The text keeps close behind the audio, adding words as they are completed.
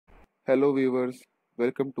Hello viewers,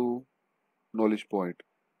 welcome to Knowledge Point.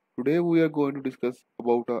 Today we are going to discuss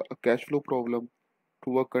about a cash flow problem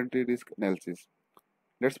through a country risk analysis.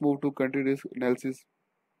 Let's move to country risk analysis.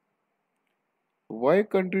 Why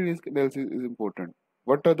country risk analysis is important?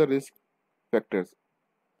 What are the risk factors?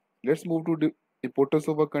 Let's move to the importance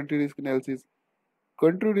of a country risk analysis.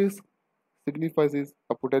 Country risk signifies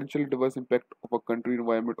a potential adverse impact of a country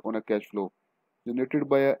environment on a cash flow generated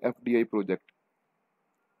by a FDI project.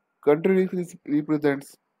 Country risk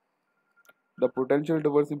represents the potential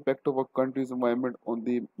adverse impact of a country's environment on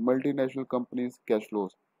the multinational company's cash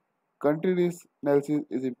flows. Country risk analysis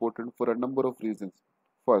is important for a number of reasons.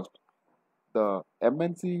 First, the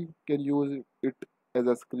MNC can use it as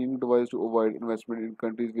a screening device to avoid investment in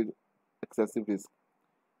countries with excessive risk.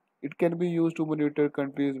 It can be used to monitor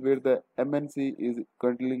countries where the MNC is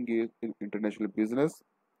currently engaged in international business.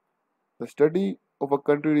 The study of a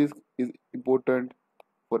country risk is important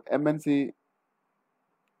for MNC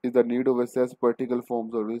is the need to assess particular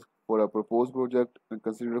forms of risk for a proposed project and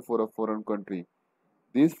considered for a foreign country.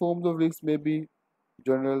 These forms of risk may be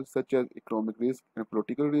general, such as economic risk and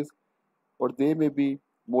political risk, or they may be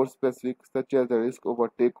more specific, such as the risk of a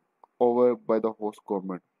takeover by the host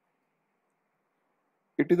government.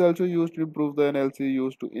 It is also used to improve the analysis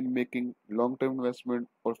used to in making long-term investment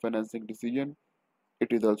or financing decision.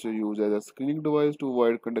 It is also used as a screening device to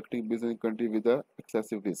avoid conducting business in country with a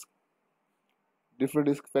excessive risk. Different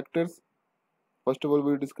risk factors. First of all,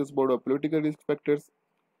 we will discuss about political risk factors.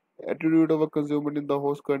 Attitude of a consumer in the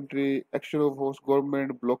host country, action of host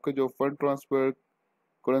government, blockage of fund transfer,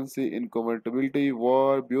 currency inconvertibility,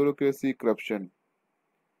 war, bureaucracy, corruption.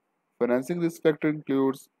 Financing risk factor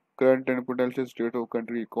includes current and potential state of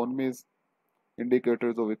country economies,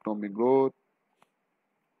 indicators of economic growth.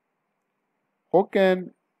 How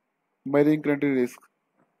can measuring country risk?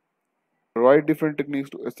 Provide different techniques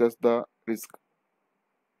to assess the risk.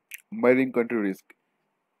 Measuring country risk.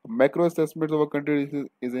 Macro assessment of a country risk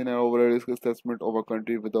is an overall risk assessment of a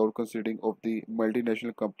country without considering of the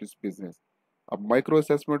multinational company's business. A micro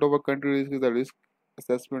assessment of a country risk is a risk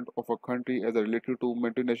assessment of a country as related to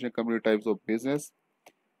multinational company types of business.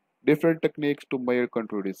 Different techniques to measure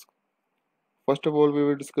country risk. First of all, we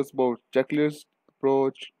will discuss about checklist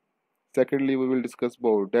approach. Secondly, we will discuss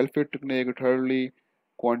about Delphi technique. Thirdly,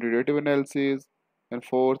 quantitative analysis. And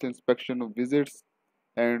fourth, inspection of visits.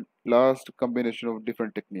 And last, combination of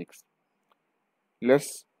different techniques.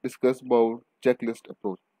 Let's discuss about checklist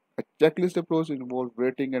approach. A checklist approach involves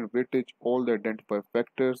rating and weightage all the identified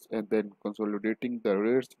factors and then consolidating the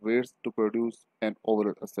rates weights to produce an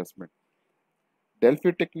overall assessment.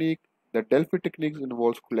 Delphi technique. The Delphi technique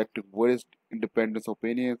involves collecting various independent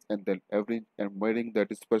opinions and then averaging and measuring the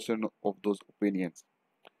dispersion of those opinions.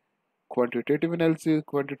 Quantitative analysis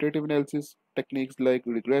techniques like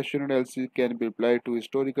regression analysis can be applied to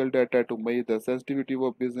historical data to measure the sensitivity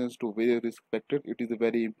of business to various risk factors. It is a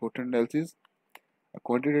very important analysis. A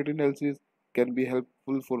quantitative analysis can be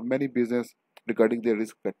helpful for many business regarding their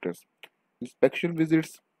risk factors. Inspection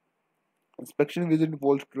visits. Inspection visit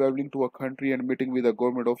involves traveling to a country and meeting with the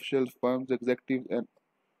government officials, firms, executives, and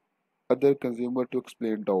other consumers to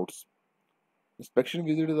explain doubts. Inspection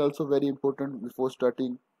visit is also very important before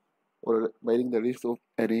starting or measuring the risks of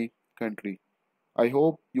any country. I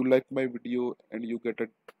hope you like my video and you get a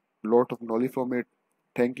lot of knowledge from it.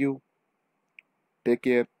 Thank you. Take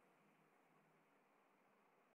care.